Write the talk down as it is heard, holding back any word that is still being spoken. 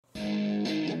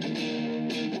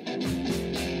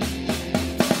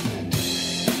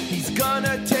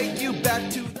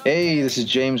Hey, this is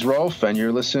James Rolfe, and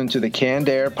you're listening to the Canned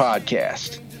Air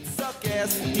Podcast.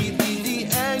 The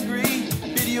angry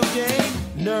video game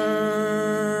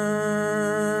nerd.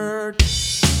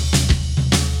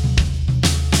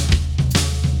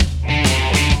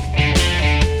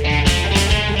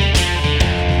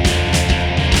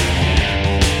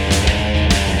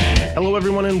 Hello,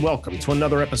 everyone, and welcome to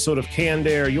another episode of Canned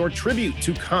Air, your tribute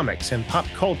to comics and pop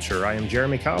culture. I am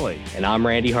Jeremy Colley. And I'm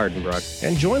Randy Hardenbrook.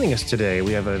 And joining us today,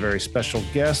 we have a very special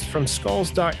guest from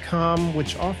Skulls.com,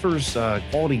 which offers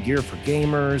quality gear for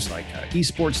gamers, like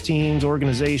esports teams,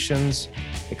 organizations,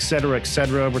 etc.,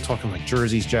 etc. We're talking like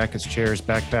jerseys, jackets, chairs,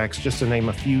 backpacks, just to name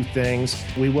a few things.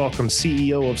 We welcome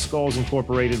CEO of Skulls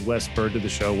Incorporated, Wes Bird, to the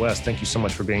show. Wes, thank you so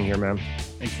much for being here, man.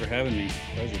 Thanks for having me.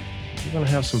 Pleasure. We're going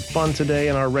to have some fun today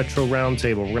in our retro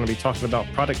roundtable. We're going to be talking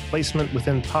about product placement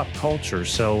within pop culture.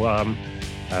 So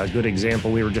a good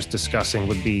example we were just discussing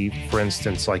would be, for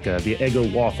instance, like the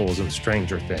Eggo waffles in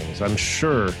Stranger Things. I'm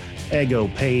sure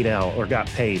Eggo paid out or got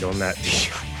paid on that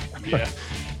deal. Yeah.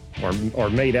 or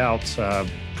made out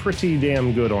pretty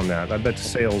damn good on that. I bet the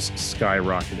sales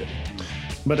skyrocketed.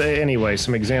 But anyway,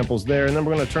 some examples there. And then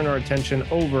we're going to turn our attention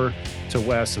over to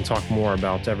Wes and talk more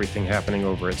about everything happening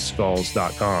over at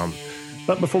Skulls.com.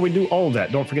 But before we do all of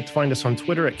that, don't forget to find us on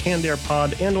Twitter at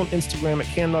CannedAirPod and on Instagram at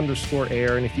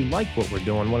Canned_Air. And if you like what we're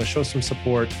doing, want to show some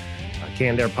support,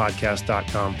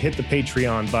 CannedAirPodcast.com. Hit the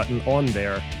Patreon button on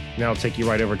there. Now it'll take you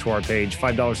right over to our page.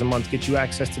 $5 a month gets you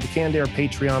access to the Canned Air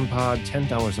Patreon pod.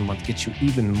 $10 a month gets you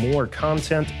even more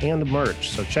content and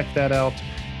merch. So check that out.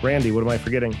 Randy, what am I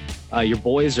forgetting? Your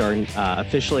boys are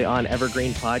officially on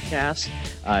Evergreen Podcast.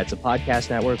 It's a podcast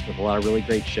network with a lot of really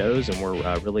great shows, and we're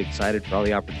really excited for all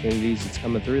the opportunities that's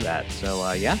coming through that.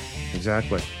 So, yeah.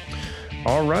 Exactly.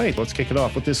 All right, let's kick it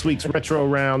off with this week's Retro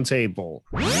Roundtable.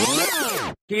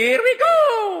 Here we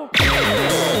go.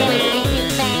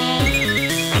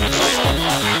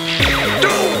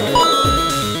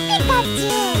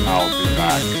 I'll be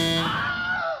back.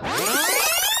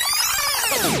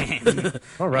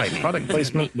 All right, product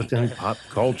placement within pop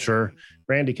culture.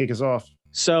 Randy, kick us off.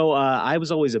 So I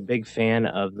was always a big fan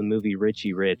of the movie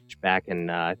Richie Rich back in,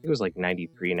 I think it was like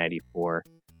 93, 94,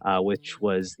 which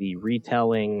was the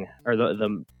retelling or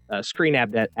the screen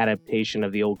adaptation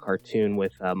of the old cartoon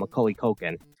with Macaulay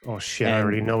Culkin. Oh, shit, I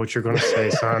already know what you're going to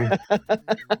say, son.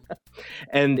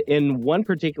 And in one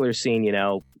particular scene,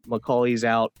 Macaulay's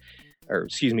out.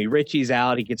 Richie's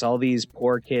out. He gets all these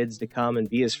poor kids to come and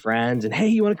be his friends. And, hey,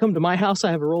 you want to come to my house?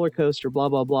 I have a roller coaster, blah,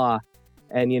 blah, blah.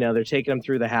 And, they're taking him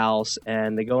through the house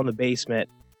and they go in the basement.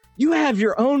 You have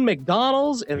your own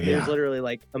McDonald's? And there's literally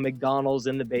like a McDonald's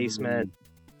in the basement,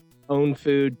 own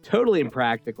food, totally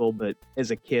impractical. But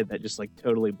as a kid, that just like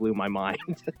totally blew my mind.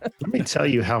 Let me tell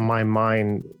you how my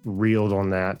mind reeled on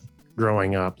that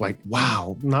growing up. Like,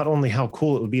 wow, not only how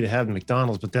cool it would be to have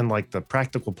McDonald's, but then like the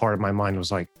practical part of my mind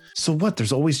was like, so what?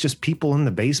 There's always just people in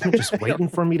the basement just waiting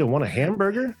for me to want a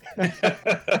hamburger?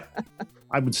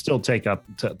 I would still take up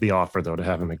the offer, though, to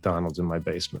have a McDonald's in my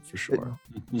basement for sure.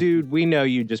 Dude, we know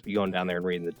you'd just be going down there and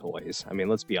reading the toys. I mean,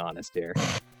 let's be honest here.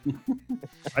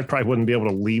 I probably wouldn't be able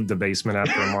to leave the basement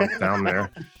after a month down there.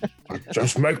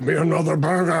 Just make me another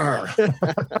burger.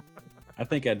 I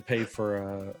think I'd pay for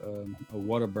a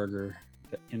Whataburger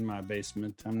in my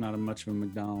basement. I'm not much of a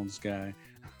McDonald's guy.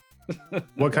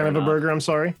 What kind of a burger? I'm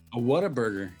sorry? A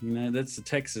Whataburger. That's a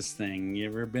Texas thing. You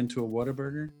ever been to a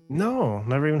Whataburger? No,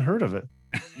 never even heard of it.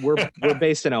 We're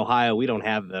based in Ohio. We don't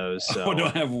have those. So. We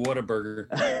don't have Whataburger.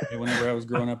 Whenever I was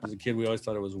growing up as a kid, we always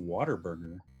thought it was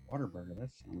Waterburger. Waterburger, that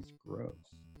sounds gross.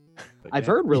 But I've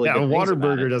heard really good a things about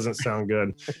Waterburger it. doesn't sound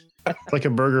good. It's like a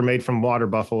burger made from water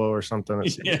buffalo or something.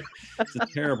 Yeah, it's a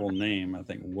terrible name. I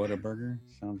think Whataburger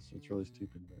it's really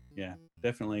stupid. But yeah,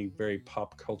 definitely very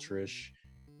pop culture-ish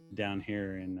down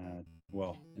here in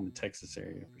the Texas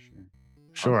area for sure.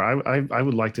 Sure, I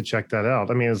would like to check that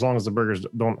out. I mean, as long as the burgers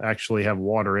don't actually have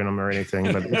water in them or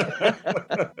anything.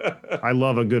 But I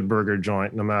love a good burger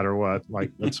joint, no matter what.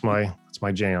 Like that's my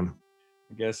jam.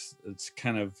 I guess it's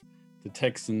kind of the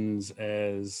Texans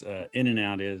as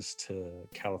In-N-Out is to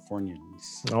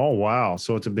Californians. Oh wow!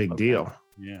 So it's a big deal.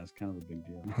 Yeah, it's kind of a big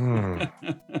deal.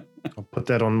 I'll put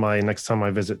that on my next time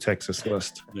I visit Texas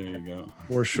list. There you go.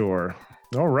 For sure.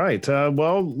 All right.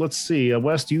 Well, let's see.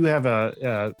 Wes, do you have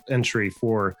a entry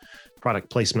for product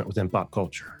placement within pop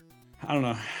culture? I don't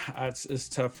know. It's a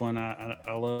tough one.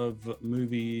 I love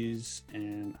movies,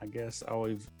 and I guess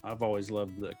I've always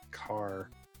loved the car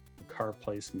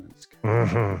placements.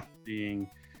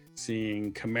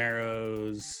 Seeing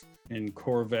Camaros and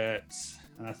Corvettes,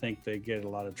 and I think they get a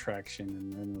lot of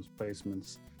traction in those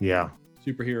placements. Yeah.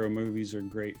 superhero movies are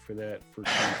great for that, for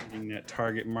targeting that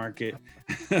target market.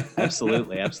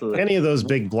 Absolutely. Any of those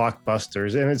big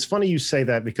blockbusters. And it's funny you say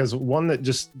that, because one that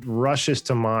just rushes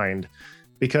to mind,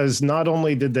 because not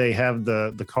only did they have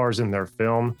the cars in their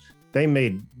film, they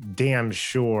made damn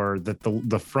sure that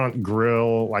the front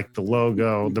grille, like the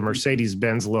logo, the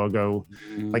Mercedes-Benz logo,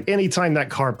 like anytime that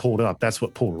car pulled up, that's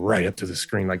what pulled right up to the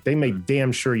screen. Like they made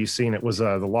damn sure you seen it was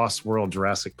the Lost World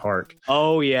Jurassic Park.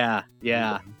 Oh, yeah.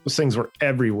 Those things were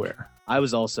everywhere. I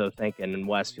was also thinking, and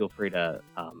Wes, feel free to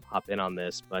hop in on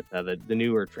this, but the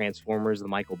newer Transformers, the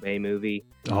Michael Bay movie,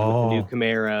 with the new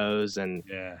Camaros, and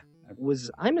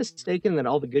was I mistaken that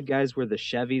all the good guys were the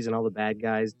Chevys and all the bad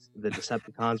guys, the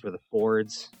Decepticons, were the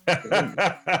Fords?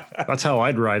 That's how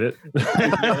I'd write it.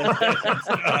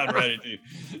 I'd write it too.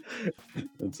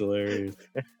 That's hilarious.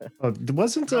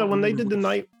 Wasn't when they did the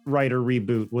Knight Rider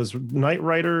reboot, was Knight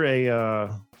Rider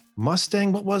a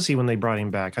Mustang? What was he when they brought him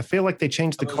back? I feel like they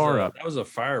changed the car up. That was a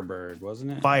Firebird,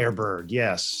 wasn't it? Firebird,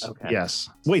 yes. Okay. Yes.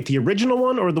 Wait, the original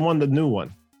one or the new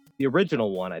one? The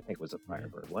original one, I think, was a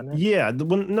Firebird, wasn't it? Yeah.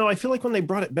 No, I feel like when they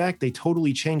brought it back, they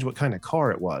totally changed what kind of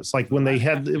car it was. Like when they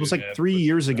had, it was like 3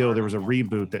 years ago, there was a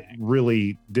reboot that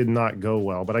really did not go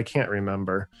well, but I can't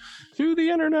remember. To the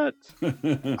internet.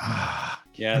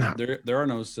 Yeah, there are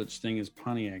no such thing as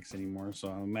Pontiacs anymore,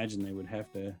 so I imagine they would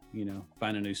have to,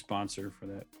 find a new sponsor for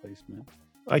that placement.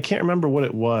 I can't remember what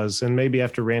it was, and maybe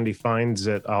after Randy finds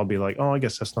it, I'll be like, oh, I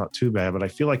guess that's not too bad. But I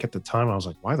feel like at the time, I was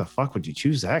like, why the fuck would you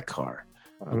choose that car?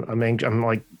 I'm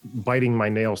like biting my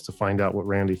nails to find out what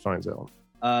Randy finds out.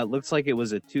 Looks like it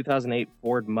was a 2008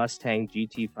 Ford Mustang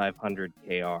GT500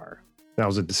 KR. That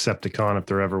was a Decepticon if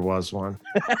there ever was one.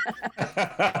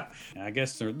 I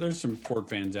guess there's some Ford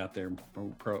fans out there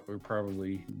who are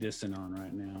probably dissing on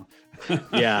right now.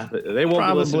 Yeah, they won't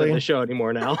be listening to the show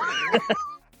anymore now.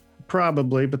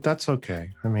 Probably, but that's okay.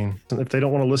 I mean, if they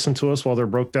don't want to listen to us while they're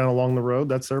broke down along the road,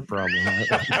 that's their problem.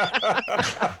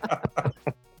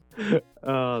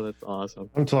 Oh, that's awesome.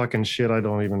 I'm talking shit I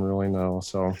don't even really know.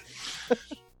 So,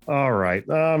 all right.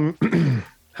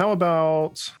 How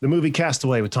about the movie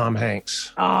Castaway with Tom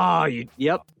Hanks? Oh,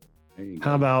 yep.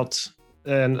 How about,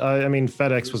 and I mean,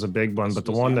 FedEx was a big one, but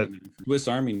the one that Swiss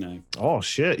Army knife. Oh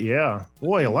shit, yeah.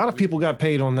 Boy, a lot of people got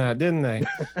paid on that, didn't they?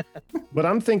 But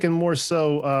I'm thinking more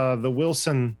so the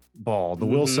Wilson ball, the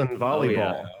Wilson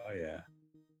volleyball. Oh yeah.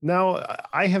 Now,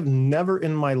 I have never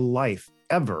in my life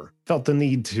ever felt the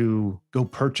need to go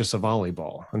purchase a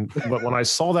volleyball. But when I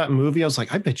saw that movie, I was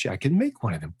like, I bet you I could make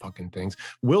one of them fucking things.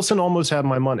 Wilson almost had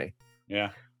my money.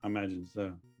 Yeah, I imagine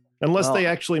so. Unless they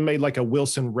actually made like a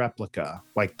Wilson replica,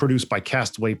 like produced by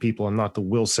Castaway people and not the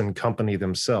Wilson company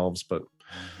themselves. But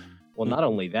well, not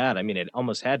only that, I mean, it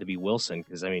almost had to be Wilson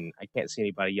because, I mean, I can't see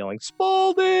anybody yelling,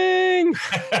 Spalding!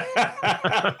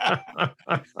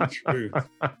 True.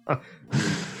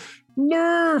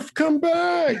 Nerf, come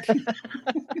back!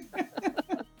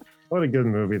 What a good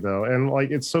movie, though. And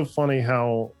like, it's so funny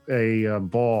how a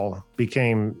ball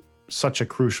became such a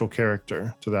crucial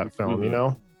character to that film, you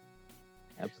know?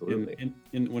 Absolutely.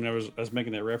 And when I was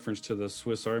making that reference to the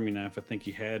Swiss Army knife, I think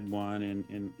he had one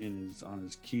on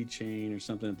his keychain or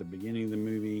something at the beginning of the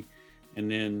movie, and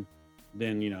then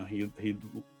he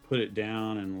put it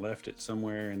down and left it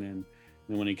somewhere, and then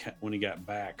when he got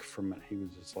back from it, he was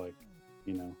just like,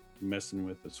 messing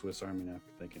with the Swiss Army knife,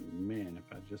 thinking, man,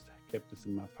 if I just kept this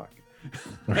in my pocket.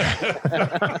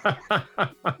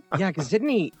 Yeah, because didn't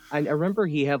he? I remember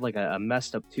he had like a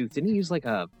messed up tooth. Didn't he use like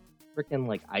a freaking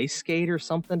like ice skate or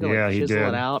something to like chisel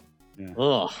it out? Yeah.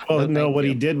 Ugh. Oh no! What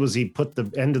he did was he put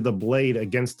the end of the blade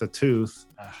against the tooth,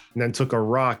 and then took a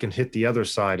rock and hit the other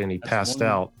side, and he passed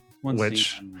out.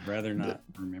 Which I'd rather not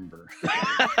remember.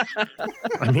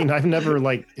 I mean, I've never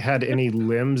like had any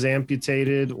limbs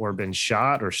amputated or been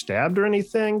shot or stabbed or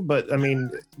anything, but I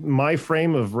mean, my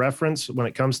frame of reference when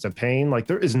it comes to pain, like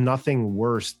there is nothing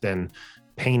worse than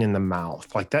pain in the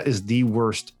mouth. Like that is the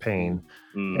worst pain.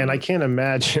 And I can't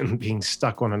imagine being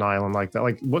stuck on an island like that.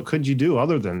 Like what could you do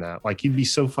other than that? Like you'd be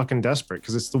so fucking desperate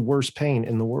because it's the worst pain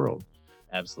in the world.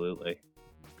 Absolutely.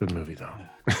 Good movie though.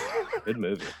 Good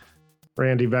movie.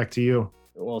 Randy, back to you.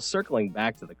 Well, circling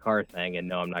back to the car thing, and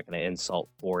no, I'm not going to insult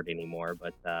Ford anymore,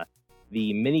 but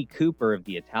the Mini Cooper of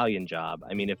the Italian Job.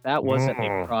 I mean, if that wasn't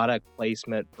a product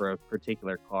placement for a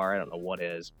particular car, I don't know what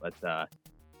is, but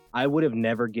I would have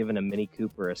never given a Mini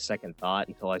Cooper a second thought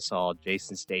until I saw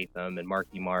Jason Statham and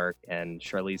Marky Mark and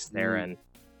Charlize Theron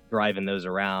driving those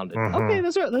around. And, okay,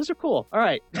 those are cool. All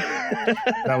right.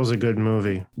 That was a good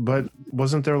movie. But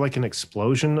wasn't there like an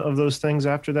explosion of those things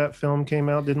after that film came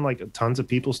out? Didn't like tons of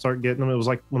people start getting them? It was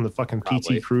like when the fucking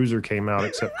PT Cruiser came out,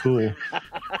 except cool.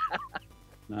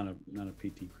 Not a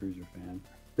PT Cruiser fan.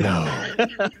 No,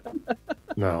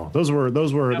 no. Those were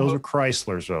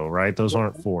Chryslers though, right? Those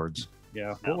aren't Fords.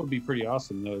 Yeah. What would be pretty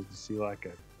awesome though is to see like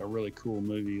a really cool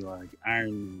movie like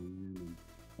Iron Man,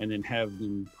 and then have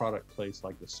them product place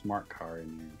like the smart car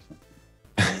in there or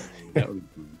something. That would be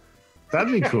fun.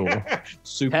 That'd be cool.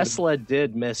 Super. Tesla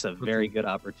did miss a very good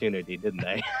opportunity, didn't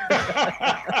they?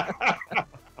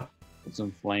 Put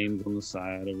some flames on the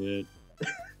side of it.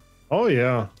 Oh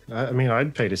yeah. I mean,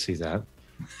 I'd pay to see that.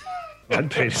 I'd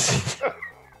pay to see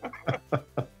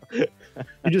that.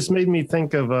 You just made me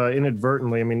think of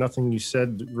inadvertently. I mean, nothing you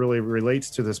said really relates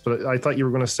to this, but I thought you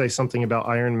were going to say something about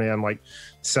Iron Man, like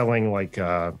selling like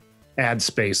ad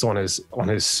space on his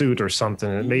suit or something.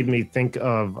 It made me think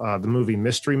of the movie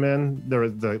Mystery Men.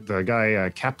 The guy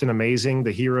Captain Amazing,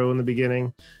 the hero in the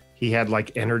beginning. He had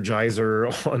like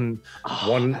Energizer on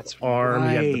one arm.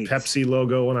 Right. He had the Pepsi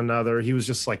logo on another. He was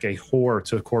just like a whore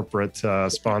to corporate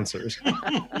sponsors.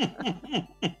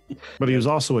 But he was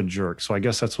also a jerk. So I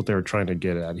guess that's what they were trying to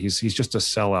get at. He's just a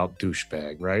sellout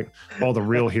douchebag, right? All the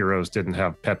real heroes didn't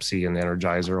have Pepsi and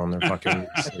Energizer on their fucking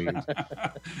sleeves.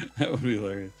 That would be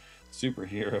hilarious.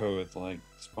 Superhero with like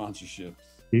sponsorships.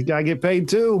 He's got to get paid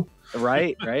too.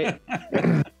 Right.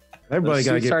 Everybody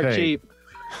got to get paid. Cheap.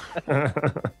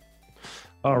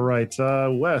 All right,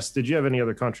 Wes, did you have any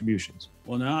other contributions?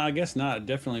 Well, no, I guess not.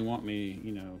 Definitely want me,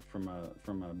 from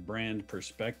a brand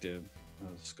perspective,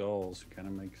 Skulls kind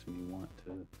of makes me want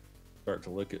to start to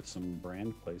look at some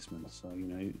brand placements. So,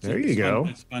 there you go.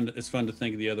 It's fun to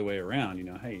think the other way around.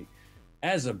 Hey,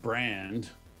 as a brand,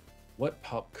 what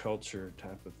pop culture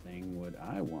type of thing would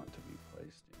I want to be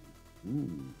placed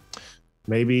in?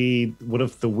 Maybe what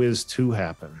if The Wiz 2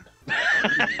 happened?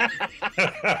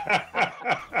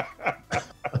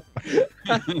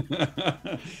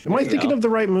 Am I thinking of the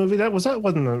right movie? That wasn't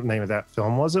the name of that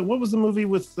film, was it? What was the movie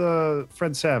with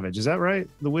Fred Savage? Is that right?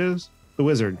 The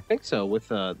Wizard. I think so, with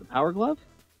the Power Glove.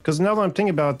 Because now that I'm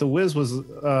thinking about it, The Wiz was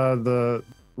the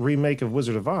remake of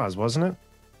Wizard of Oz, wasn't it?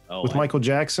 Oh, with Michael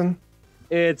Jackson.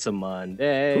 It's a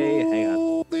Monday. Hang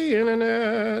on. The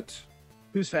internet.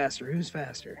 Who's faster?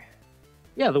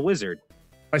 Yeah, The Wizard.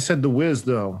 I said The Wiz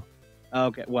though.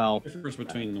 Okay, well. Difference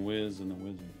between The Wiz and The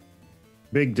Wizard.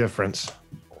 Big difference.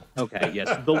 Okay,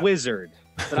 yes, The Wizard.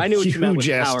 But I knew what you meant with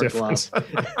Power difference.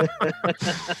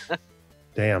 Glove.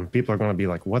 Damn, people are going to be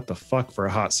like, what the fuck for a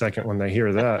hot second when they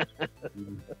hear that.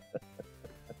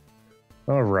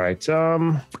 All right.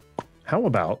 How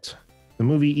about the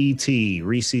movie E.T.,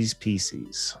 Reese's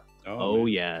Pieces? Oh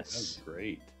yes. That's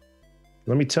great.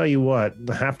 Let me tell you what,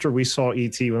 after we saw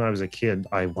E.T. when I was a kid,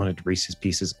 I wanted Reese's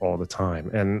Pieces all the time.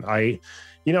 And I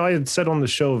had said on the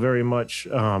show very much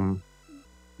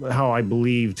how I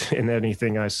believed in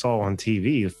anything I saw on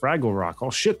TV. Fraggle Rock. Oh,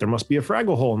 shit, there must be a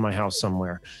Fraggle hole in my house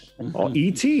somewhere. Oh,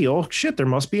 E.T. Oh, shit, there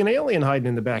must be an alien hiding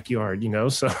in the backyard,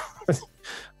 So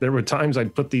there were times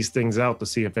I'd put these things out to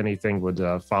see if anything would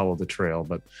follow the trail.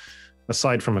 But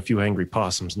aside from a few angry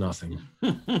possums, nothing.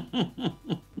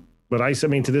 But I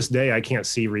mean, to this day, I can't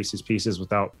see Reese's Pieces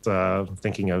without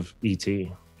thinking of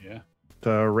E.T. Yeah.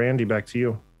 Randy, back to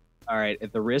you. All right.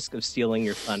 At the risk of stealing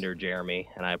your thunder, Jeremy,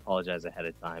 and I apologize ahead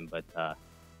of time, but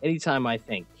anytime I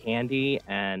think candy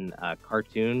and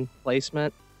cartoon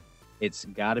placement, it's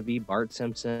got to be Bart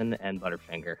Simpson and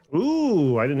Butterfinger.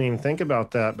 Ooh, I didn't even think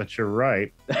about that, but you're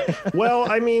right.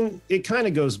 Well, I mean, it kind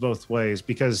of goes both ways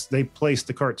because they placed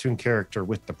the cartoon character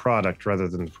with the product rather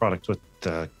than the product with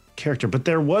the character. But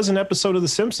there was an episode of The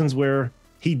Simpsons where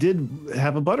he did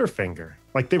have a Butterfinger.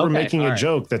 Like they were making a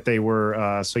joke that they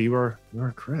were. So you are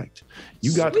correct.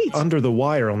 You got under the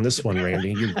wire on this one,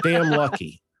 Randy. You're damn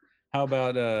lucky. How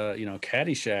about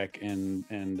Caddyshack and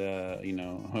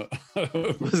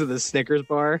was it the Snickers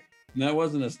bar? No, it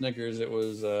wasn't a Snickers. It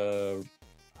was oh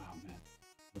man,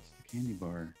 what's the candy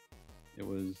bar? It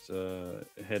was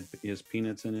it had his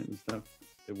peanuts in it and stuff.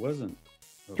 It wasn't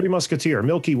Three Musketeer,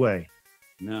 Milky Way.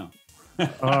 No.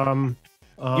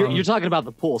 You're talking about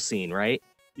the pool scene, right?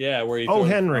 Yeah, where he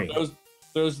Henry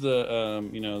throws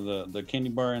the the candy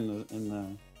bar in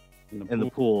the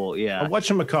pool. Yeah.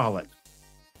 Whatchamacallit?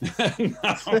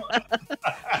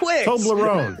 Twix.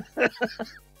 Toblerone.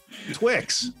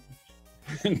 Twix.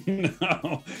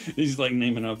 No, he's like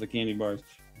naming off the candy bars.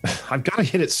 I've got to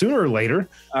hit it sooner or later.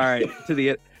 All right,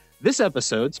 this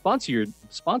episode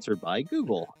sponsored by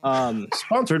Google.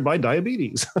 Sponsored by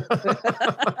diabetes.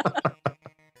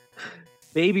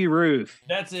 Baby Ruth.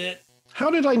 That's it. How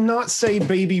did I not say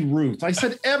Baby Ruth? I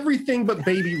said everything but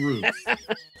Baby Ruth.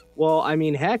 Well, I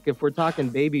mean, heck, if we're talking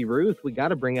Baby Ruth, we got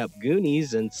to bring up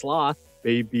Goonies and Sloth.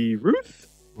 Baby Ruth.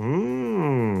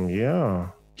 Yeah.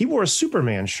 He wore a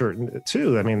Superman shirt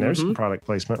too. I mean, there's some product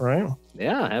placement, right?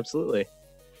 Yeah, absolutely.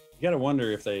 You gotta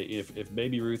wonder if if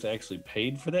Baby Ruth actually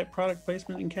paid for that product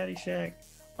placement in Caddyshack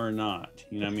or not.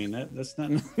 You know, I mean that's not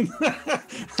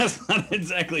that's not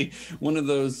exactly one of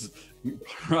those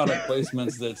product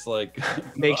placements that's like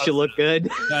makes you look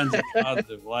good. Shines a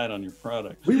positive light on your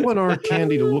product. We want our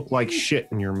candy to look like shit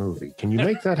in your movie. Can you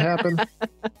make that happen?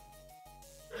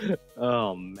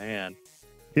 Oh man.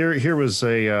 Here was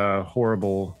a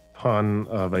horrible pun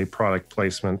of a product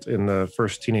placement in the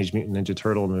first Teenage Mutant Ninja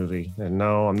Turtle movie. And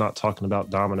no, I'm not talking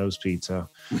about Domino's Pizza.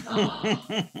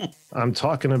 I'm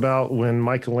talking about when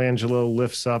Michelangelo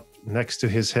lifts up next to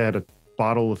his head a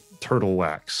bottle of turtle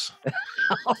wax.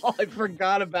 Oh, I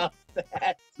forgot about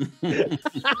that.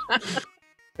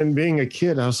 And being a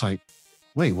kid, I was like,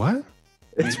 wait, what?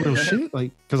 It's real shit?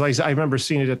 Like, because I remember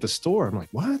seeing it at the store. I'm like,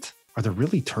 what? Are there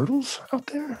really turtles out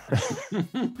there?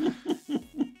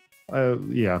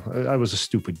 Yeah, I was a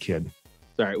stupid kid.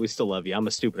 All right, we still love you. I'm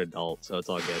a stupid adult, so it's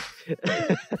all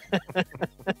good.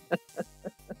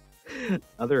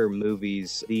 Other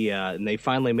movies, and they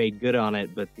finally made good on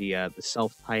it, but the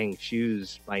self-tying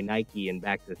shoes by Nike and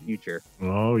Back to the Future.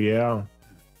 Oh yeah,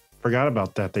 forgot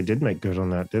about that. They did make good on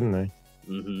that, didn't they?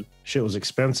 Mm-hmm. Shit was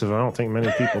expensive. I don't think many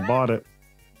people bought it.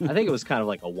 I think it was kind of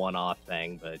like a one-off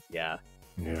thing, but yeah.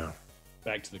 Yeah.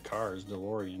 Back to the Cars,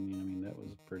 DeLorean. You know, I mean, that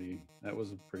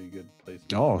was a pretty good place.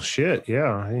 Oh shit,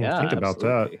 yeah. I didn't think about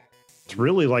that. It's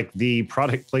really like the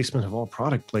product placement of all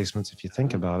product placements, if you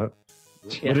think about it.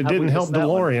 Yeah, but it didn't help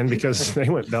DeLorean because they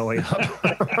went belly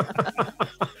up.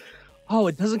 Oh,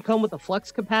 it doesn't come with a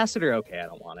flux capacitor? Okay, I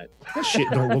don't want it. That shit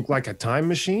don't look like a time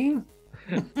machine.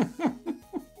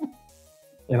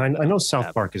 And I know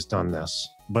South Park has done this,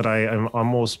 but I am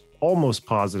almost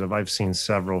positive I've seen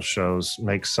several shows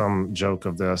make some joke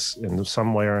of this in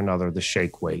some way or another, the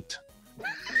shake weight.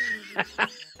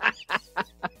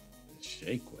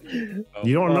 Shake weight. Oh,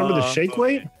 you don't remember the shake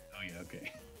weight? Oh yeah,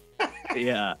 okay.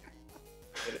 Yeah.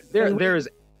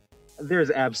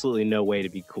 There's absolutely no way to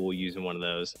be cool using one of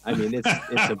those. I mean,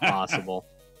 it's impossible.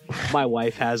 My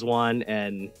wife has one,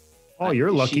 and you're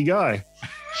a lucky guy.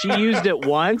 She used it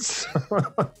once,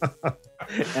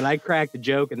 and I cracked a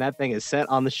joke, and that thing is set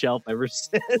on the shelf ever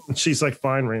since. She's like,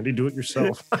 "Fine, Randy, do it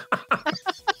yourself."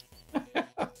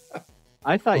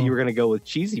 I thought you were gonna go with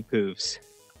cheesy poofs.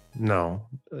 No.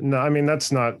 I mean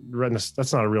that's not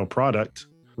a real product,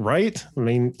 right? I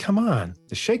mean, come on,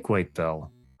 the shake weight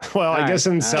though. Well, I guess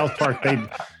in South Park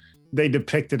they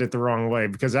depicted it the wrong way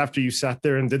because after you sat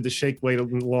there and did the shake weight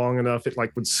long enough, it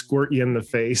like would squirt you in the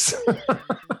face.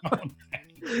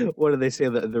 What do they say?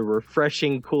 The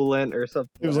refreshing coolant or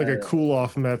something? It was like a cool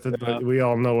off method, but we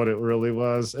all know what it really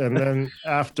was. And then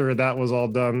after that was all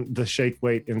done, the shake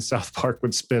weight in South Park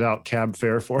would spit out cab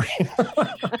fare for you.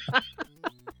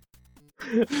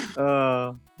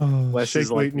 Wes is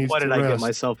like, what did I get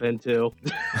myself into?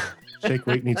 Shake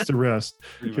weight needs to rest.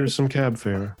 Here's some cab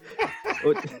fare.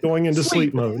 Going into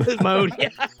sleep mode. Yeah.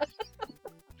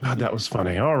 God, that was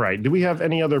funny. All right. Do we have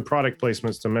any other product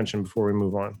placements to mention before we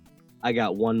move on? I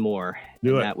got one more.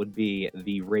 Do it. That would be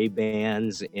the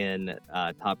Ray-Bans in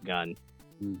Top Gun.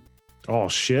 Oh,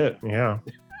 shit. Yeah.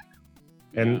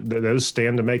 And those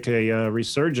stand to make a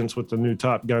resurgence with the new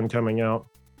Top Gun coming out.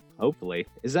 Hopefully.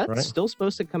 Is that still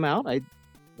supposed to come out?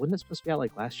 Wasn't it supposed to be out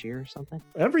like last year or something?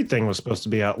 Everything was supposed to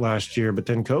be out last year, but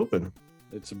then COVID.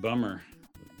 It's a bummer.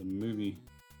 The movie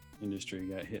industry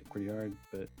got hit pretty hard,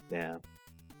 but yeah.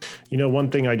 You know,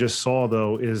 one thing I just saw,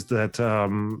 though, is that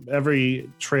every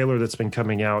trailer that's been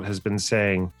coming out has been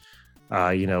saying,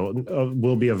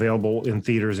 will be available in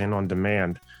theaters and on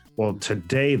demand. Well,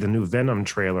 today, the new Venom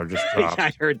trailer just dropped.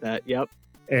 I heard that. Yep.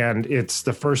 And it's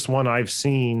the first one I've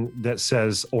seen that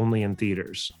says only in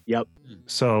theaters. Yep.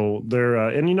 So they're,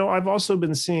 I've also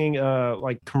been seeing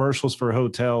like commercials for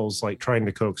hotels, like trying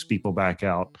to coax people back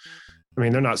out. I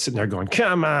mean, they're not sitting there going,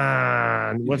 come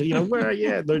on, where?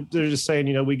 Yeah, they're just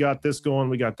saying, we got this going,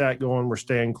 we got that going, we're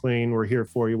staying clean, we're here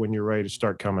for you when you're ready to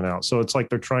start coming out. So it's like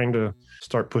they're trying to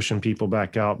start pushing people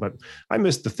back out. But I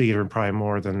missed the theater probably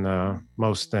more than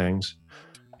most things.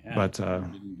 Yeah, but I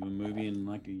didn't do a movie in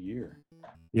like a year.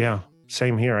 Yeah,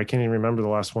 same here. I can't even remember the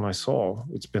last one I saw.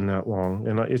 It's been that long,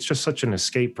 and it's just such an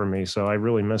escape for me. So I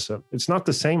really miss it. It's not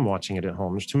the same watching it at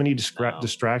home. There's too many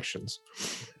distractions.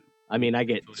 I mean, I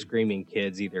get screaming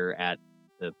kids either at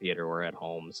the theater or at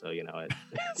home, so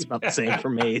it's about the same for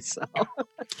me. So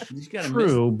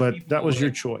true, but that was your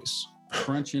choice.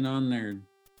 Crunching on their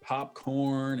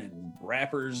popcorn and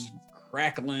wrappers,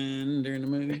 crackling during the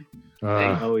movie.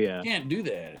 Oh yeah. You can't do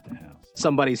that at the house.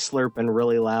 Somebody slurping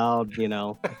really loud,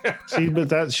 See, but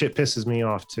that shit pisses me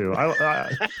off too.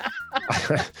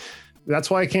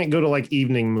 That's why I can't go to like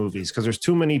evening movies, because there's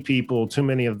too many people, too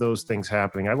many of those things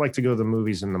happening. I like to go to the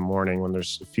movies in the morning when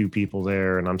there's a few people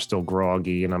there and I'm still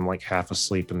groggy and I'm like half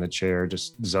asleep in the chair,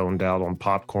 just zoned out on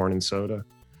popcorn and soda.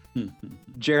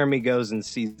 Jeremy goes and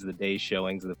sees the day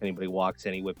showings, and if anybody walks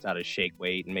in, he whips out his shake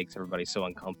weight and makes everybody so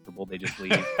uncomfortable they just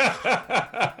leave.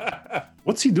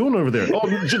 What's he doing over there? Oh,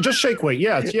 just shake weight.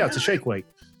 Yeah, it's a shake weight.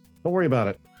 Don't worry about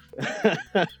it.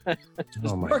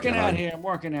 Just working out here. I'm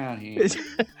working out here.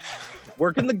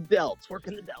 Working the delts.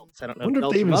 I don't know. I wonder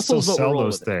if they even still sell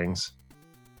those things.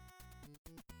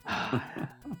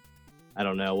 I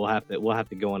don't know. We'll have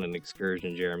to go on an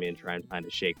excursion, Jeremy, and try and find a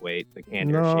shake weight, the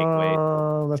Candair shake weight.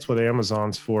 No, that's what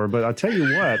Amazon's for. But I'll tell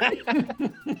you what,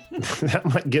 that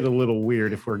might get a little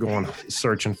weird if we're going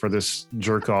searching for this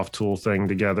jerk off tool thing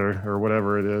together or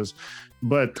whatever it is.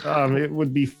 But it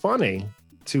would be funny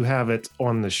to have it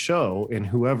on the show, and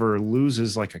whoever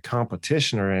loses like a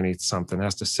competition or something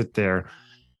has to sit there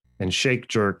and shake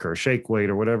jerk or shake weight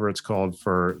or whatever it's called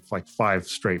for like 5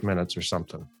 straight minutes or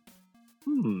something.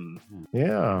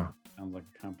 Yeah. Sounds like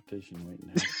a competition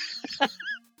waiting.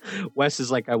 Wes is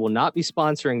like, I will not be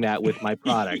sponsoring that with my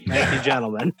product. Thank you,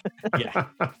 gentlemen. Yeah.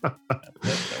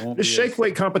 This shake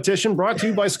weight competition brought to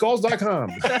you by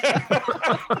skulls.com.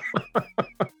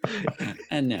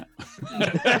 And now.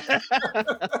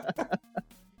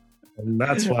 And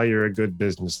that's why you're a good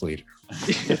business leader.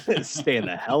 Staying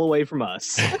the hell away from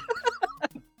us.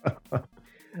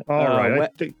 All right.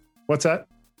 What's that?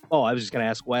 Oh, I was just going to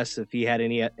ask Wes if he had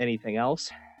anything else.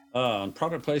 On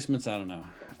product placements, I don't know.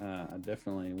 I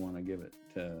definitely want to give it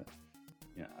to,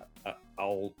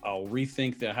 I'll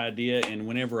rethink the idea, and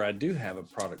whenever I do have a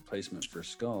product placement for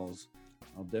Skulls,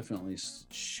 I'll definitely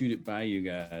shoot it by you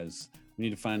guys. We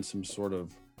need to find some sort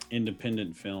of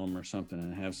independent film or something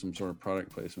and have some sort of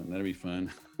product placement. That'd be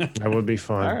fun. That would be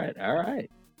fun. All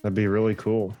right. That'd be really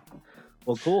cool.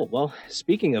 Well, cool. Well,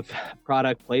 speaking of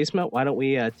product placement, why don't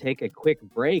we take a quick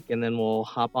break, and then we'll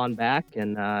hop on back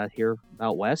and hear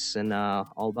about Wes and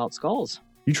all about Skulls.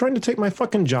 You trying to take my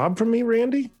fucking job from me,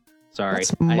 Randy? Sorry.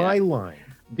 That's my line.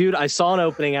 Dude, I saw an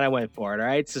opening and I went for it. All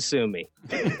right. So sue me.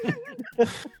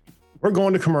 We're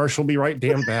going to commercial. Be right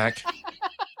damn back.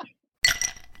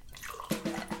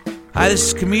 Hi, this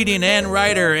is comedian and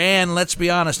writer, and let's be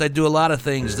honest, I do a lot of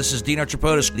things. This is Dino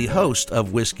Tripodis, the host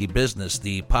of Whiskey Business,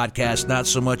 the podcast not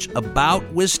so much about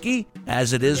whiskey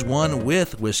as it is one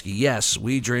with whiskey. Yes,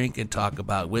 we drink and talk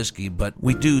about whiskey, but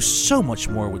we do so much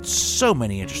more with so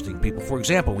many interesting people. For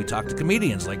example, we talk to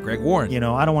comedians like Greg Warren. You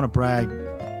know, I don't want to brag,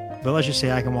 but let's just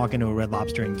say I can walk into a Red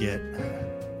Lobster and get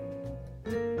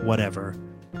whatever.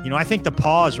 You know, I think the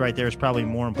pause right there is probably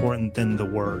more important than the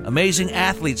word. Amazing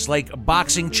athletes like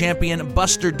boxing champion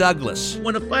Buster Douglas.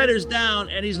 When a fighter's down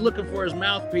and he's looking for his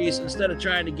mouthpiece instead of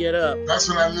trying to get up. That's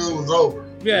when I knew it was over.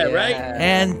 Yeah, right?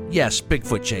 And yes,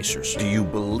 Bigfoot chasers. Do you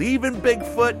believe in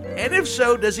Bigfoot? And if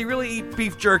so, does he really eat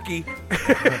beef jerky?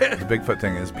 The Bigfoot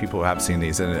thing is people have seen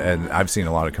these, and I've seen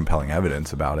a lot of compelling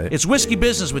evidence about it. It's Whiskey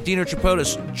Business with Dino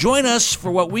Tripodis. Join us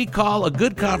for what we call a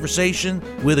good conversation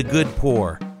with a good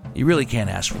pour. You really can't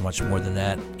ask for much more than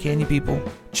that, can you, people?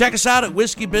 Check us out at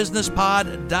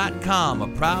whiskeybusinesspod.com, a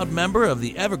proud member of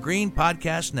the Evergreen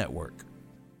Podcast Network.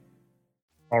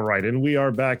 All right, and we are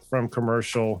back from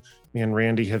commercial. Me and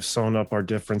Randy have sewn up our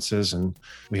differences, and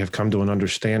we have come to an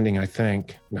understanding, I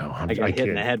think. No, I got hit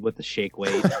in the head with the shake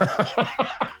weight.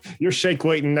 You're shake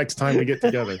weighting next time we get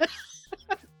together.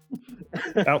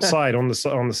 Outside on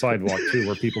the sidewalk, too,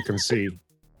 where people can see.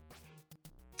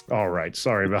 All right.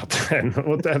 Sorry about that.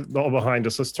 With that all behind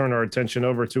us, let's turn our attention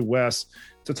over to Wes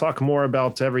to talk more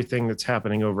about everything that's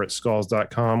happening over at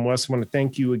skulls.com. Wes, I want to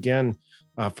thank you again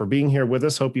for being here with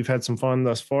us. Hope you've had some fun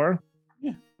thus far.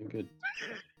 Yeah, good.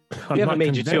 We haven't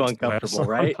made you too uncomfortable, Wes.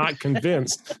 right? I'm not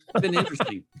convinced. It's been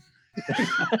interesting.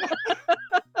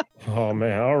 Oh,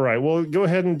 man. All right. Well, go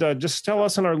ahead and just tell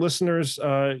us and our listeners,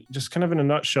 just kind of in a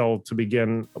nutshell to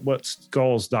begin, what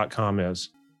skulls.com is.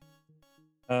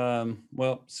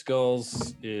 Well,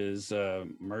 Skulls is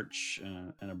merch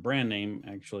and a brand name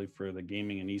actually for the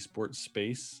gaming and esports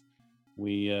space.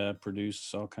 We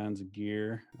produce all kinds of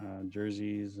gear,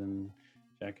 jerseys and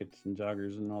jackets and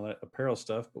joggers and all that apparel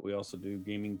stuff, but we also do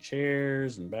gaming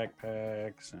chairs and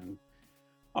backpacks and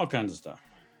all kinds of stuff.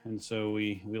 And so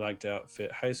we like to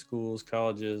outfit high schools,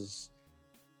 colleges,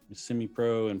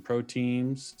 semi-pro and pro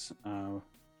teams.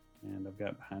 And I've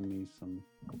got behind me some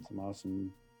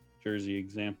awesome jersey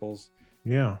examples.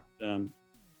 Yeah.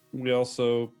 We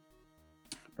also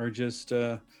are just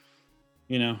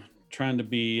trying to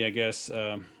be, I guess,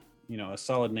 a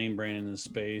solid name brand in the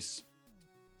space,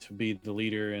 to be the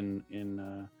leader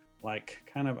in like,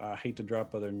 kind of, I hate to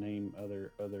drop other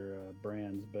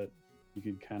brands, but you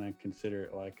could kind of consider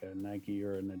it like a Nike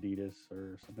or an Adidas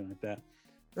or something like that.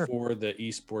 Sure. For the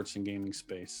esports and gaming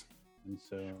space. And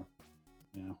so,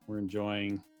 we're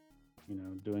enjoying,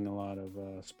 doing a lot of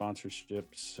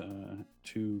sponsorships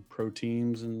to pro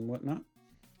teams and whatnot.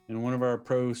 And one of our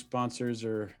pro sponsors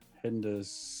are heading to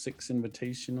 6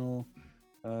 Invitational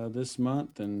this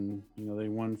month, and they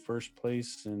won first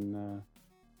place in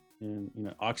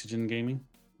Oxygen Gaming.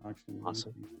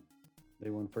 Awesome. They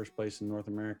won first place in North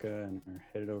America and are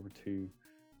headed over to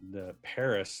the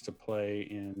Paris to play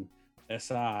in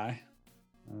SI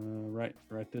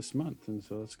right this month, and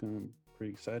so it's going to be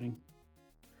pretty exciting.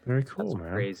 Very cool, That's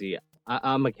man. crazy.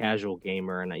 I'm a casual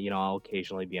gamer, and I'll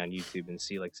occasionally be on YouTube and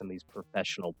see like some of these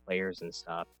professional players and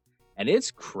stuff, and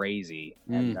it's crazy.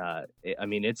 And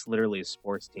it's literally a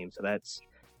sports team, so that's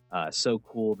so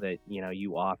cool that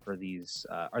you offer these.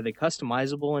 Are they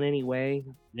customizable in any way?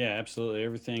 Yeah, absolutely.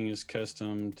 Everything is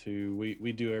custom to.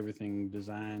 We do everything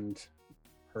designed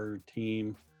per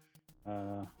team,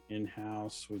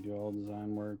 in-house. We do all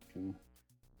design work, and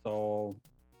it's all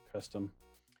custom.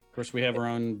 Of course, we have our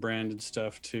own branded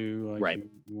stuff too. Like, right.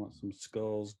 You want some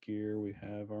Skulls gear, we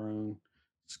have our own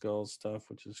Skulls stuff,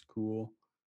 which is cool.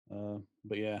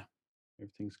 But yeah,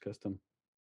 everything's custom.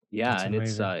 Yeah, That's and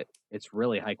amazing. it's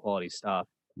really high quality stuff.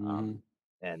 Mm-hmm.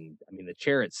 And I mean, the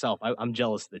chair itself, I'm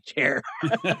jealous of the chair.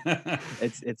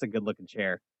 It's a good looking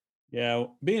chair. Yeah,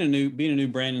 being a new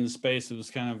brand in the space, it was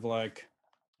kind of like,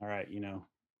 all right,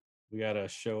 we got to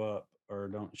show up or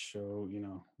don't show,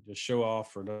 just show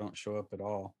off or don't show up at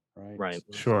all, right? Right.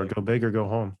 So Sure, go big or go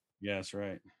home. Yes,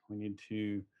 right. We need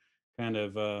to kind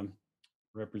of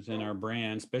represent our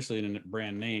brand, especially in a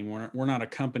brand name. We're not a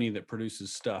company that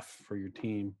produces stuff for your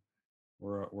team.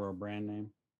 We're a brand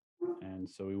name, and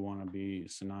so we want to be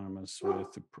synonymous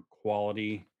with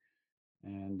quality,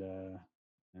 and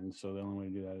so the only way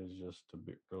to do that is just to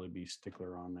really be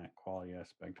stickler on that quality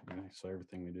aspect. So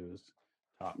everything we do is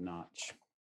top notch.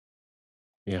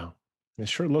 Yeah, it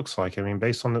sure looks like. I mean,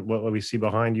 based on what we see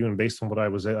behind you, and based on what I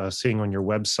was seeing on your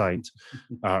website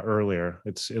earlier,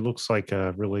 it looks like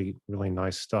really really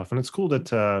nice stuff, and it's cool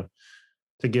that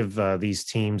to give these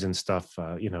teams and stuff,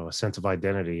 a sense of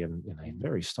identity in a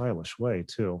very stylish way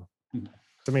too.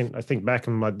 I mean, I think back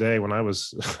in my day when I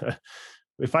was,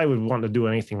 if I would want to do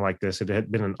anything like this, it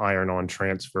had been an iron-on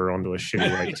transfer onto a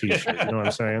shitty white T-shirt. You know what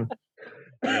I'm saying?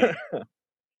 Yeah.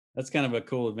 That's kind of a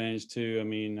cool advantage too. I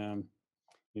mean,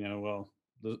 well,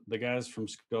 the guys from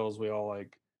Skulls,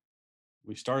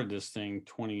 we started this thing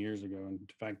 20 years ago. In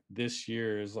fact, this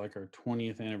year is like our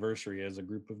 20th anniversary as a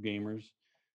group of gamers.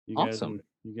 Awesome.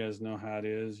 You guys know how it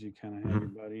is. You kind of have your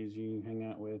buddies you hang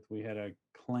out with. We had a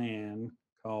clan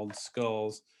called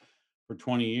Skulls for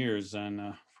 20 years,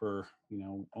 and for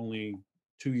only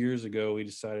 2 years ago we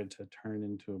decided to turn it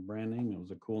into a brand name. It was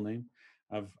a cool name.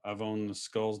 I've owned the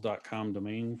skulls.com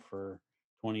domain for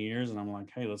 20 years, and I'm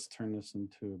like, hey, let's turn this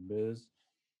into a biz.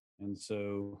 And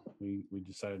so we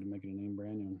decided to make it a name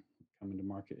brand and come into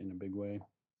market in a big way.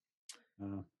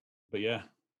 But yeah,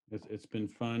 it's been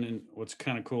fun. And what's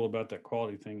kind of cool about that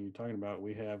quality thing you're talking about,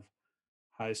 we have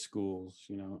high schools,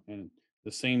 and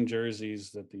the same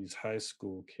jerseys that these high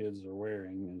school kids are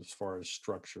wearing as far as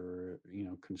structure,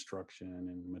 construction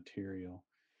and material,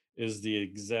 is the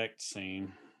exact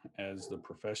same as the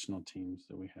professional teams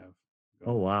that we have.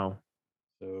 Oh, wow.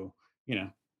 So,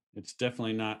 it's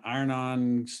definitely not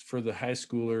iron-on for the high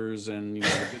schoolers and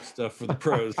the good stuff for the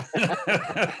pros.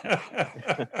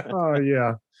 Oh,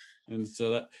 yeah. And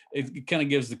so that it kind of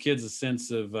gives the kids a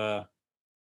sense of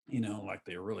like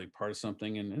they're really part of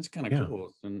something, and it's kind of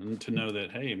cool and to know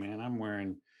that, hey man, I'm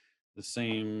wearing the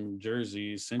same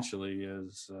jersey essentially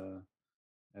as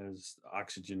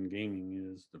Oxygen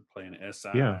Gaming is. They're playing SI,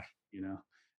 and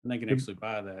they can actually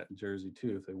buy that jersey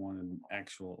too if they want an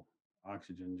actual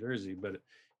Oxygen jersey. But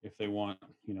if they want,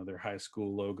 their high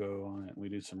school logo on it, we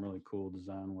do some really cool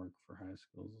design work for high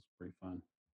schools. It's pretty fun.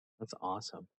 That's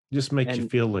awesome. Just makes you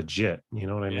feel legit. You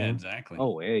know what I mean? Yeah, exactly.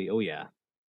 Oh, hey, oh yeah.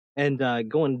 And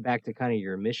going back to kind of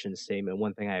your mission statement,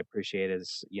 one thing I appreciate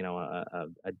as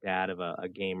a dad of a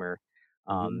gamer,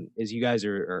 is you guys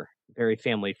are very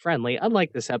family friendly.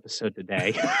 Unlike this episode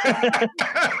today,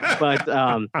 but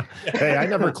hey, I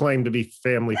never claimed to be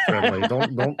family friendly.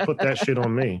 Don't put that shit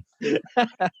on me.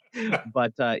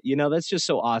 But that's just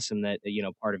so awesome that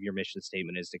part of your mission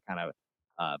statement is to kind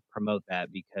of promote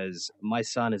that, because my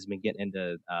son has been getting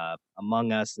into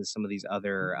Among Us and some of these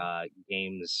other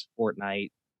games,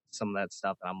 Fortnite, some of that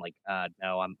stuff, and I'm like,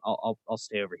 no, I'll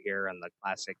stay over here on the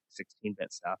classic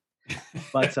 16-bit stuff.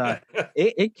 But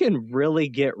it can really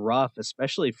get rough,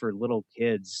 especially for little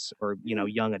kids or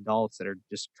young adults that are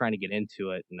just trying to get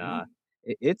into it. And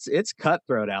it's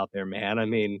cutthroat out there, man. I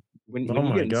mean, when Oh you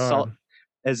my get insulted God.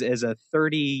 as a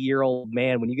 30-year-old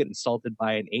man, when you get insulted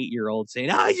by an 8-year-old saying,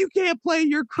 "Ah, you can't play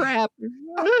your crap."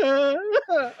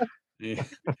 Yeah.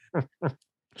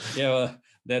 Yeah, well,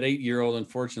 that 8-year-old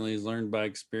unfortunately has learned by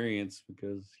experience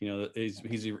because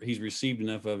he's received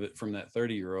enough of it from that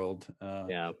 30-year-old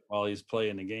Yeah. while he's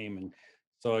playing the game, and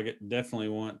so definitely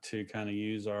want to kind of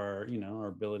use our our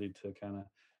ability to kind of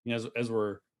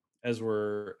as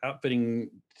we're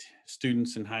outfitting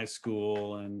students in high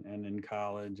school and in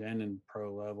college and in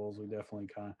pro levels, we definitely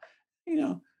kind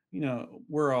of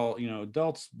we're all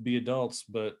adults be adults,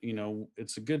 but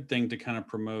it's a good thing to kind of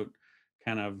promote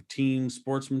kind of team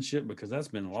sportsmanship because that's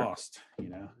been lost,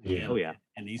 Yeah. Oh yeah.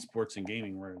 in esports and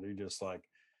gaming where they're just like,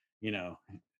 you know,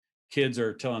 kids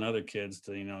are telling other kids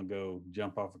to, go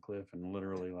jump off a cliff and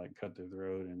literally like cut their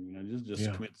throat and, just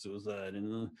Yeah. commit suicide.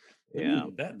 And Yeah.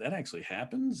 that actually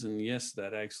happens. And yes,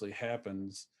 that actually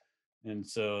happens. And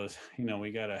so,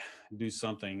 we got to do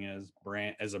something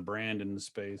as a brand in the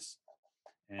space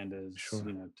and as, Sure.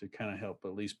 to kind of help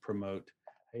at least promote,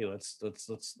 hey, let's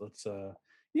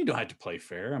you don't have to play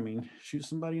fair. I mean, shoot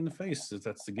somebody in the face if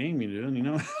that's the game you're doing,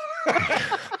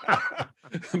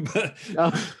 but,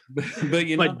 Oh,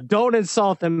 but but don't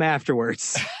insult them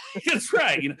afterwards. that's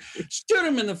right. Shoot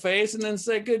them in the face and then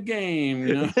say good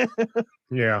game.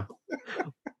 Yeah.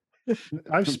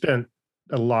 I've spent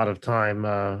a lot of time,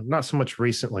 not so much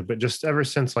recently, but just ever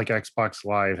since like Xbox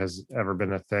Live has ever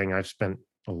been a thing, I've spent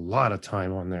a lot of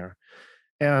time on there.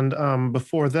 And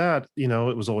before that,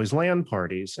 it was always LAN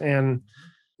parties. And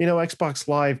Xbox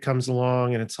Live comes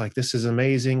along and it's like, this is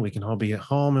amazing. We can all be at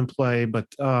home and play. But,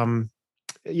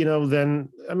 then,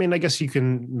 I mean, I guess you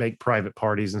can make private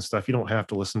parties and stuff. You don't have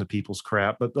to listen to people's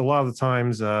crap. But a lot of the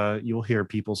times you'll hear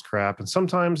people's crap. And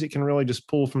sometimes it can really just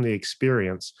pull from the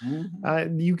experience.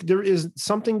 There is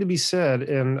something to be said,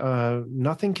 and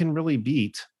nothing can really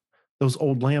beat those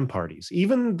old LAN parties,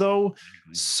 even though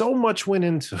so much went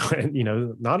into it.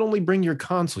 Not only bring your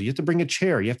console, you have to bring a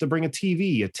chair, you have to bring a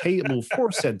TV, a table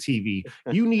for said TV.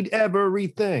 You need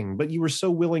everything, but you were so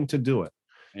willing to do it.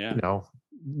 Yeah.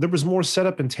 There was more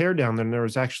setup and teardown than there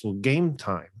was actual game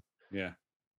time, Yeah.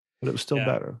 but it was still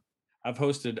better. I've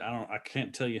hosted, I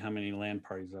can't tell you how many LAN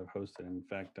parties I've hosted. In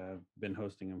fact, I've been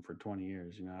hosting them for 20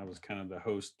 years. I was kind of the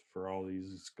host for all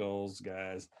these Skulls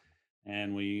guys.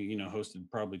 And we, hosted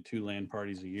probably 2 LAN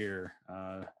parties a year,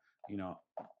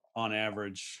 on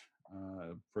average,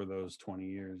 for those 20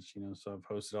 years, so I've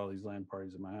hosted all these LAN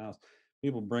parties at my house,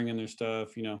 people bringing their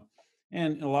stuff,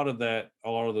 and a lot of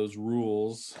those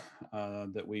rules,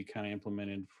 that we kind of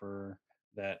implemented for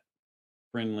that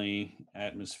friendly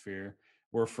atmosphere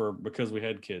were because we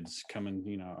had kids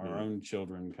coming, our own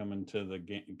children coming to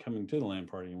the LAN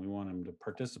party, and we want them to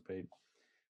participate.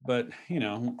 But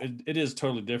it is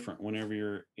totally different whenever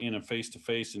you're in a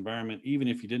face-to-face environment, even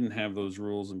if you didn't have those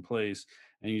rules in place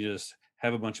and you just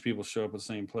have a bunch of people show up at the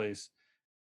same place.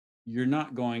 You're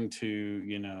not going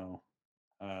to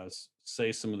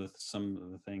say some of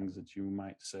the things that you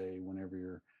might say whenever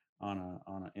you're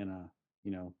in a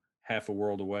half a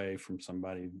world away from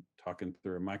somebody talking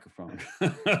through a microphone.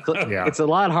 Yeah. It's a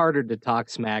lot harder to talk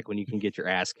smack when you can get your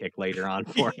ass kicked later on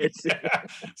for it.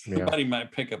 Somebody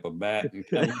might pick up a bat and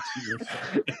come into your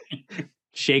side.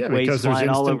 Shake weights because there's flying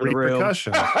all instant over the room.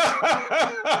 repercussions.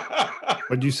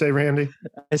 What'd you say, Randy?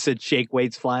 I said shake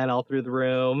weights flying all through the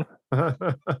room. Those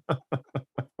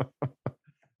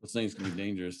things can be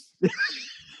dangerous.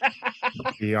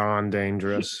 Beyond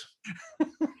dangerous.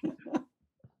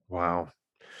 Wow.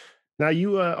 Now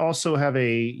you also have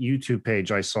a YouTube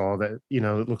page. I saw that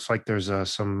it looks like there's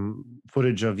some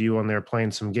footage of you on there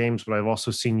playing some games, but I've also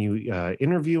seen you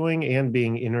interviewing and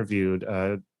being interviewed.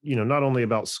 Not only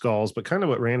about Skulls, but kind of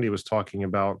what Randy was talking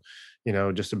about.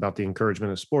 Just about the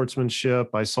encouragement of sportsmanship.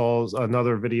 I saw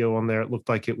another video on there. It looked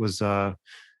like it was, and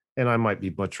I might be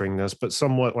butchering this, but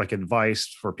somewhat like advice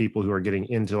for people who are getting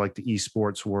into like the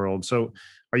esports world. So,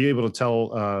 are you able to tell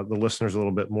the listeners a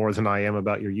little bit more than I am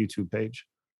about your YouTube page?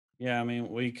 Yeah, I mean,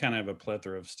 we kind of have a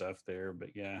plethora of stuff there,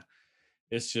 but yeah,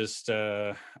 it's just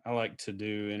I like to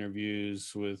do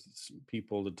interviews with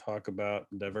people to talk about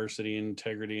diversity,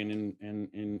 integrity, and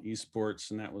in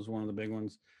esports, and that was one of the big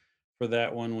ones. For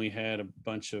that one, we had a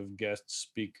bunch of guest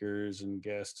speakers and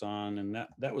guests on, and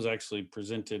that was actually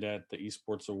presented at the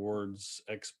Esports Awards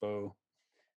Expo,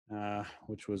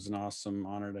 which was an awesome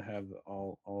honor to have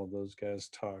all of those guys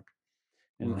talk.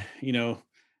 And Wow.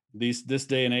 this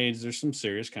day and age, there's some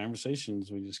serious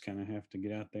conversations. We just kind of have to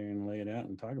get out there and lay it out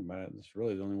and talk about it. It's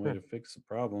really the only way to fix the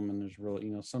problem. And there's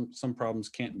really, some problems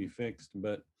can't be fixed,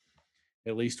 but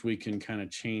at least we can kind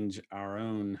of change our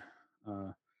own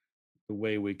the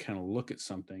way we kind of look at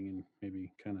something and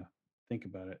maybe kind of think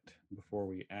about it before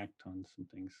we act on some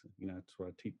things. That's what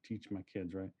I teach my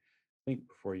kids, right? Think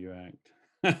before you act.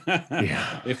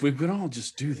 Yeah. If we could all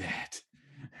just do that.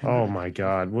 Oh my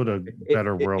God, what a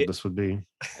better world this would be.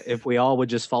 If we all would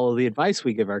just follow the advice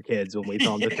we give our kids when we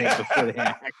tell them to think before they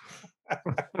act.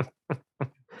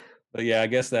 But yeah, I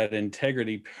guess that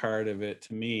integrity part of it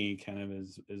to me kind of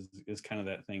is kind of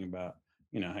that thing about,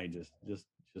 hey, just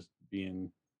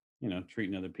being,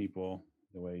 treating other people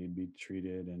the way you'd be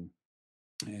treated, and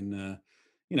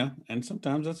and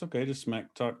sometimes that's okay to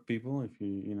smack talk people if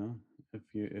if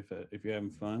you're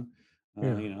having fun,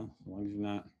 Yeah. as long as you're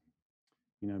not,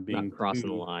 Not being crossing the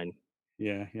too, line.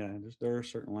 yeah. There are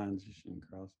certain lines you shouldn't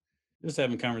cross. Just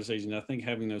having conversations. I think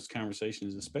having those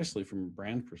conversations, especially from a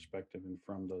brand perspective and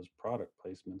from those product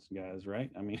placements, guys,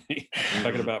 right? I mean,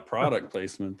 talking about product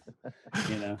placement,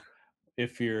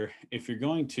 if you're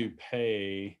going to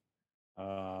pay,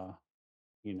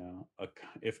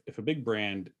 if a big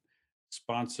brand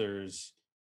sponsors,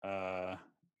 a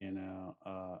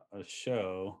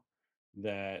show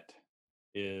that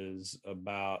is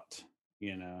about,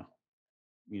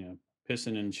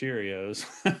 pissing in Cheerios,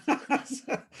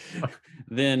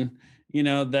 then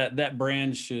that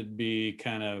brand should be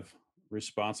kind of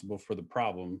responsible for the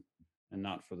problem and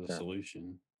not for the Sure.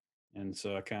 solution. And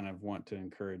so I kind of want to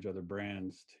encourage other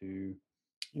brands to,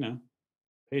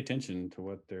 pay attention to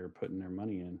what they're putting their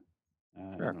money in,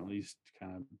 Sure. and at least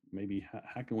kind of maybe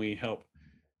how can we help,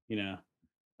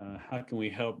 how can we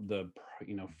help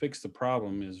fix the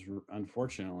problem is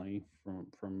unfortunately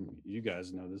from you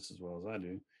guys know this as well as I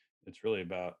do. It's really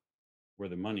about where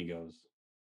the money goes.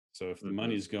 So if the Mhm.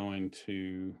 money's going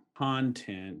to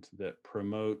content that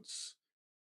promotes,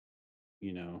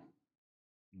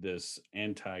 this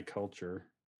anti-culture,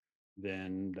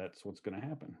 then that's what's going to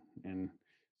happen. And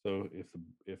so if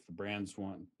the brands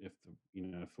want, if the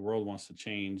if the world wants to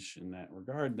change in that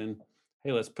regard, then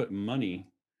hey, let's put money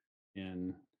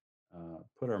in,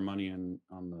 put our money in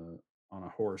on a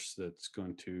horse that's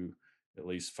going to at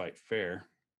least fight fair.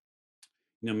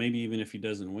 Maybe even if he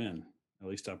doesn't win, at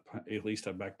least I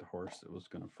backed the horse that was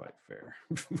going to fight fair.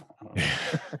 I don't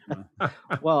know.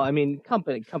 Well, I mean,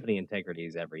 company integrity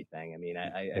is everything. I mean,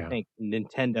 I Yeah. think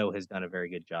Nintendo has done a very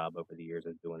good job over the years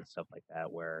of doing stuff like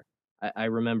that. Where I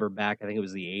remember back, I think it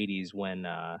was the '80s when,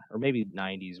 or maybe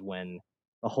 '90s when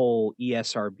the whole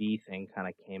ESRB thing kind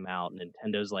of came out.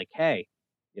 Nintendo's like, hey,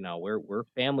 we're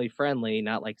family friendly,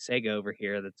 not like Sega over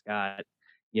here that's got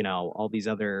all these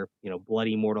other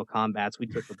bloody Mortal Kombats. We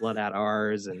took the blood out of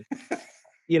ours, and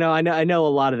I know a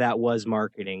lot of that was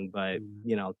marketing, but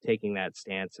taking that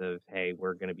stance of, hey,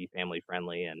 we're going to be family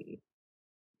friendly and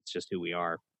it's just who we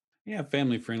are. Yeah,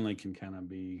 family friendly can kind of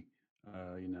be,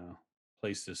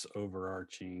 place this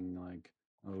overarching like,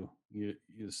 oh,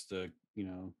 it's the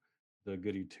the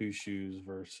goody two shoes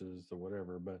versus the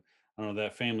whatever. But I don't know,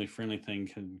 that family friendly thing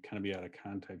can kind of be out of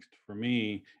context. For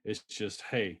me, it's just,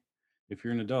 hey, if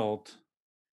you're an adult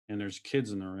and there's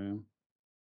kids in the room,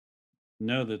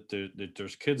 know that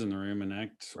there's kids in the room and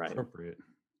act Right. appropriate.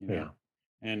 Yeah.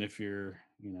 And if you're,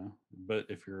 but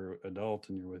if you're adult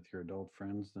and you're with your adult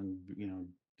friends, then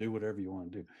do whatever you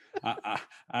want to do.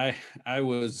 I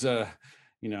was, I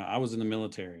was in the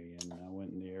military and I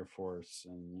went in the Air Force,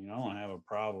 and I don't have a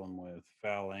problem with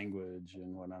foul language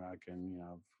and whatnot. I can,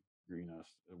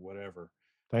 whatever.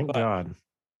 Thank But God.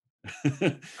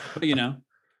 but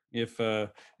if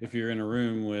you're in a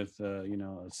room with a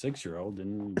 6-year-old,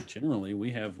 then generally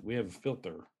we have a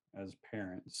filter as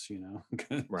parents.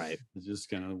 Right. It's just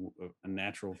kind of a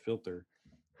natural filter.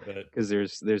 But Because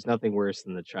there's nothing worse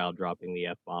than the child dropping the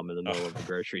F-bomb in the middle of the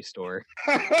grocery store.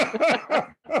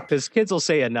 Because kids will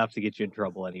say enough to get you in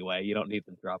trouble anyway. You don't need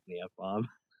them dropping the F-bomb.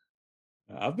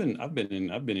 I've been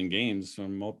in games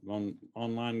on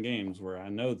online games where I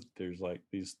know that there's like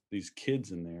these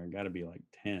kids in there, got to be like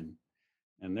 10,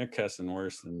 and they're cussing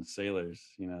worse than sailors.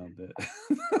 That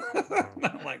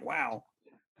I'm like, wow.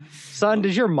 Son,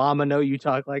 does your mama know you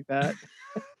talk like that?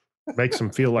 Makes them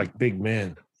feel like big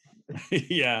men.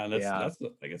 Yeah, Yeah. that's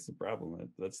I guess the problem.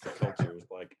 That's the culture is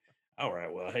like, all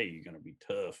right, well, hey, you're gonna be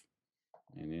tough,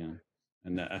 and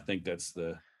I think that's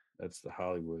the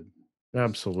Hollywood.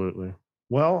 Absolutely.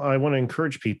 Well, I want to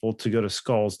encourage people to go to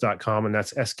skulls.com, and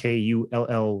that's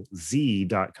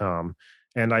SKULLZ.com.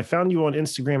 And I found you on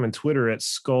Instagram and Twitter at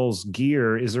Skulls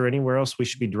Gear. Is there anywhere else we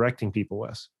should be directing people,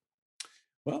 Wes?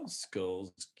 Well,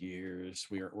 Skulls Gears.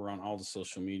 We're on all the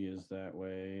social medias that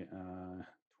way.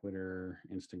 Twitter,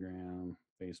 Instagram,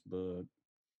 Facebook.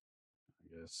 I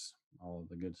guess all of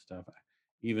the good stuff.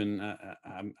 Even I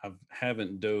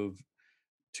haven't dove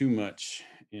too much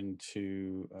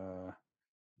into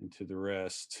the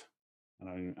rest.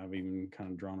 And I've even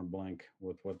kind of drawn a blank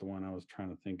with what the one I was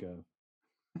trying to think of.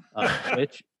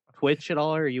 Twitch at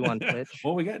all? Or are you on Twitch?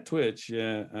 Well, we got Twitch,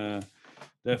 yeah,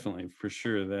 definitely for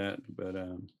sure that. But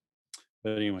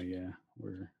anyway, yeah,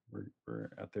 we're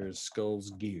out there as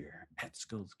Skulls Gear at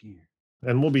Skulls Gear.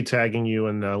 And we'll be tagging you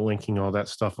and linking all that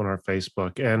stuff on our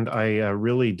Facebook. And I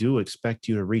really do expect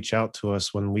you to reach out to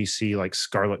us when we see like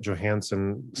Scarlett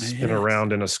Johansson spin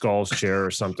around in a Skull's chair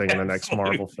or something in the next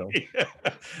Marvel film. Yeah.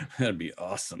 That'd be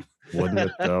awesome. Wouldn't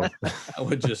it, though? I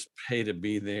would just pay to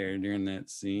be there during that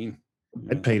scene.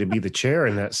 I'd pay to be the chair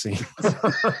in that scene.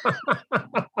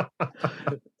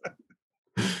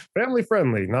 Family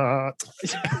friendly, not.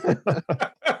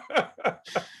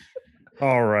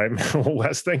 All right. Well,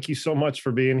 Wes, thank you so much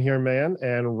for being here, man.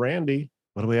 And Randy,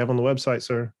 what do we have on the website,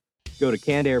 sir? Go to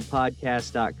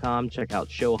cannedairpodcast.com, check out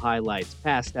show highlights,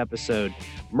 past episode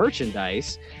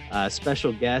merchandise,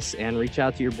 special guests, and reach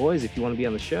out to your boys if you want to be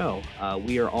on the show.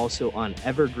 We are also on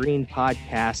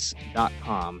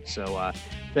evergreenpodcasts.com. So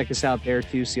check us out there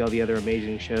too, see all the other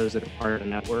amazing shows that are part of the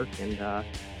network. And yeah,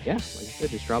 like I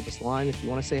said, just drop us a line if you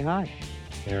want to say hi.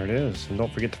 There it is. And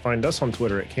don't forget to find us on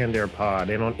Twitter at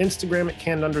CannedAirPod and on Instagram at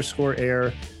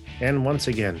canned_air. And once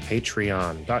again,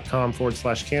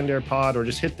 patreon.com/CannedAirPod, or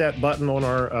just hit that button on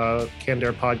our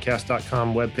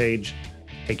CannedAirPodcast.com webpage.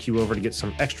 Take you over to get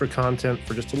some extra content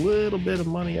for just a little bit of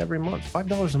money every month.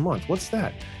 $5 a month. What's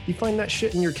that? You find that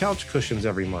shit in your couch cushions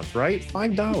every month, right?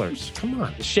 $5. Come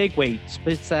on. The shake weight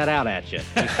spits that out at you.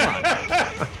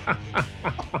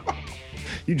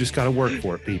 You just got to work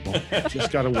for it, people.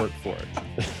 Just got to work for it.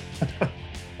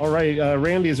 All right,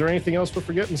 Randy, is there anything else we're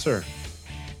forgetting, sir?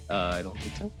 I don't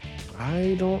think so.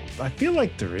 I feel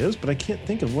like there is, but I can't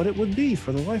think of what it would be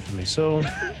for the life of me. So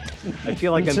I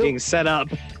feel like I'm being set up.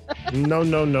 No,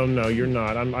 you're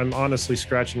not. I'm honestly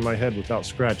scratching my head without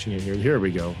scratching it here. Here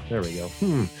we go. There we go.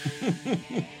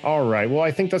 All right. Well,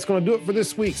 I think that's going to do it for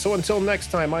this week. So until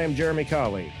next time, I am Jeremy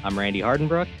Colley. I'm Randy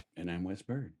Hardenbrook. And I'm Wes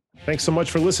Bird. Thanks so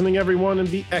much for listening, everyone,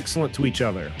 and be excellent to each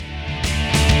other.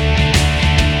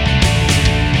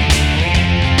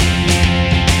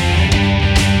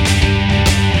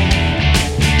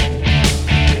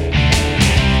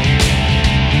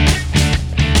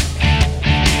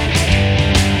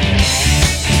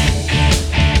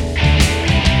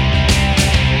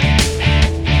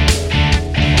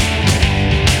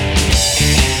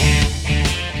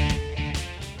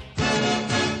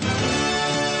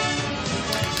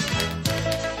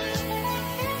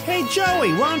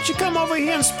 Joey, why don't you come over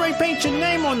here and spray paint your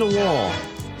name on the wall?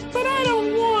 But I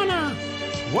don't wanna.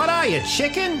 What are you,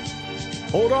 chicken?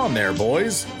 Hold on there,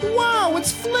 boys. Wow,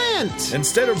 it's Flint!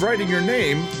 Instead of writing your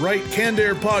name, write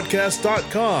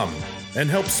CannedAirPodcast.com and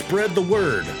help spread the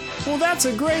word. Well, that's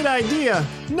a great idea.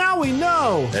 Now we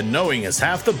know. And knowing is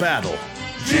half the battle.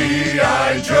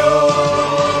 G.I. Joe!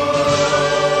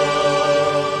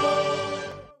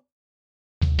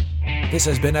 This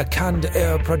has been a Canned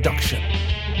Air production.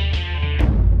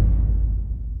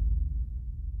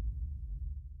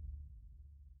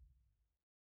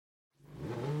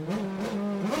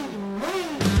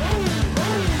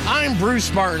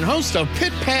 Bruce Martin, host of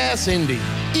Pit Pass Indy.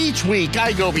 Each week,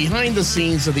 I go behind the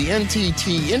scenes of the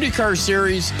NTT IndyCar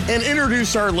Series and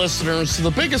introduce our listeners to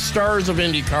the biggest stars of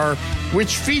IndyCar,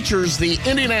 which features the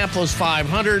Indianapolis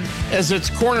 500 as its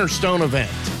cornerstone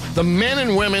event. The men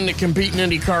and women that compete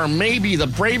in IndyCar may be the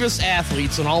bravest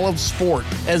athletes in all of sport,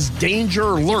 as danger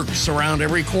lurks around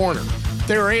every corner.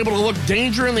 They are able to look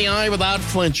danger in the eye without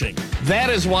flinching.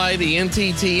 That is why the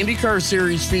NTT IndyCar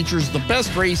Series features the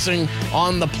best racing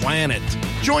on the planet.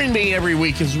 Join me every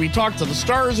week as we talk to the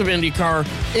stars of IndyCar,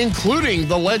 including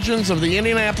the legends of the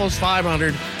Indianapolis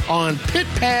 500 on Pit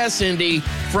Pass Indy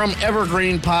from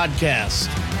Evergreen Podcast.